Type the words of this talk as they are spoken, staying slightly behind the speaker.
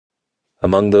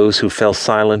Among those who fell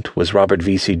silent was Robert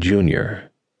Vesey, Jr.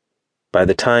 By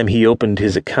the time he opened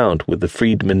his account with the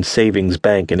Freedmen's Savings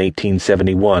Bank in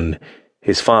 1871,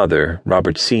 his father,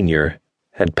 Robert Sr.,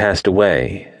 had passed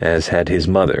away, as had his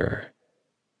mother.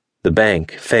 The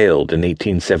bank failed in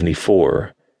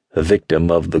 1874, a victim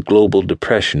of the global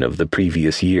depression of the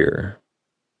previous year.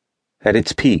 At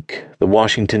its peak, the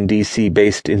Washington,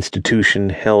 D.C.-based institution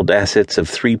held assets of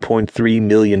 $3.3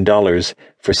 million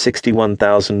for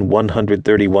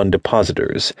 61,131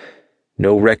 depositors.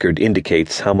 No record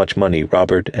indicates how much money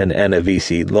Robert and Anna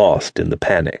Vesey lost in the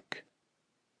panic.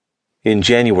 In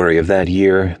January of that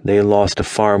year, they lost a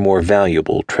far more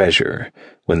valuable treasure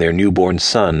when their newborn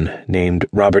son, named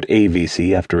Robert A.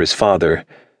 Vesey after his father,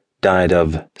 died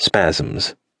of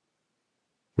spasms.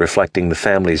 Reflecting the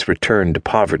family's return to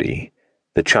poverty,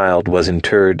 the child was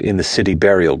interred in the city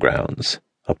burial grounds,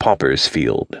 a pauper's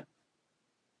field.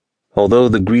 Although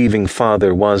the grieving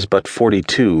father was but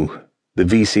 42, the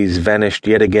Veseys vanished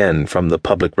yet again from the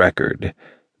public record,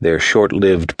 their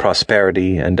short-lived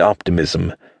prosperity and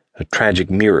optimism a tragic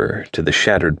mirror to the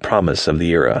shattered promise of the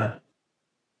era.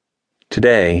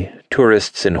 Today,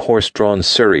 tourists in horse-drawn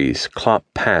surreys clop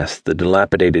past the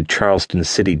dilapidated Charleston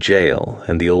City Jail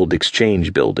and the old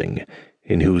Exchange Building,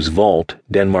 in whose vault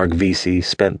Denmark Vesey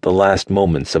spent the last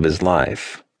moments of his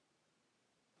life.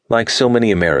 Like so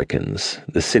many Americans,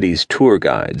 the city's tour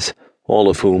guides, all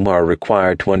of whom are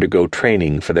required to undergo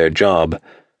training for their job,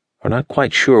 are not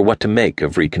quite sure what to make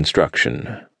of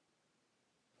Reconstruction.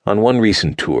 On one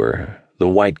recent tour, the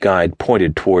white guide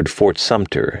pointed toward Fort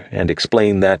Sumter and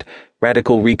explained that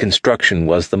radical Reconstruction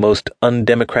was the most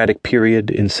undemocratic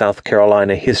period in South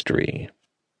Carolina history.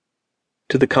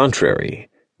 To the contrary,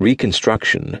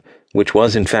 Reconstruction, which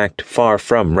was in fact far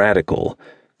from radical,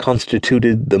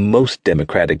 constituted the most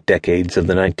democratic decades of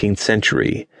the 19th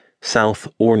century, South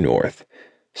or North,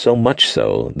 so much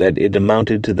so that it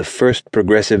amounted to the first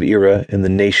progressive era in the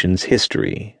nation's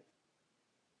history.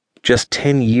 Just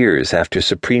 10 years after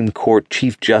Supreme Court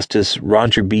Chief Justice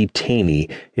Roger B. Taney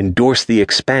endorsed the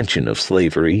expansion of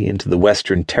slavery into the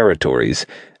Western Territories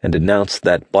and announced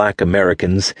that black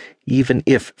Americans, even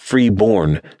if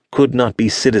free-born, could not be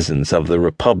citizens of the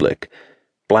Republic,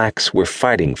 blacks were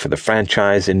fighting for the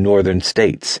franchise in northern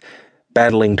states,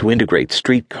 battling to integrate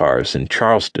streetcars in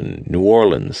Charleston, New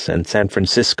Orleans, and San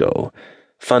Francisco,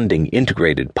 funding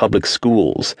integrated public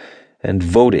schools, and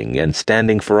voting and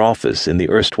standing for office in the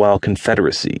erstwhile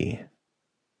Confederacy.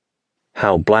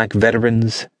 How black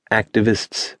veterans,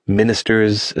 activists,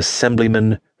 ministers,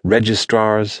 assemblymen,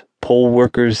 registrars, poll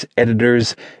workers,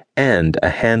 editors, and a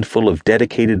handful of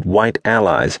dedicated white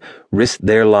allies risked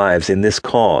their lives in this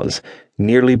cause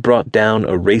nearly brought down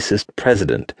a racist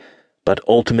president, but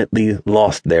ultimately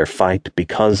lost their fight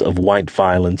because of white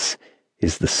violence,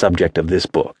 is the subject of this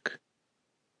book.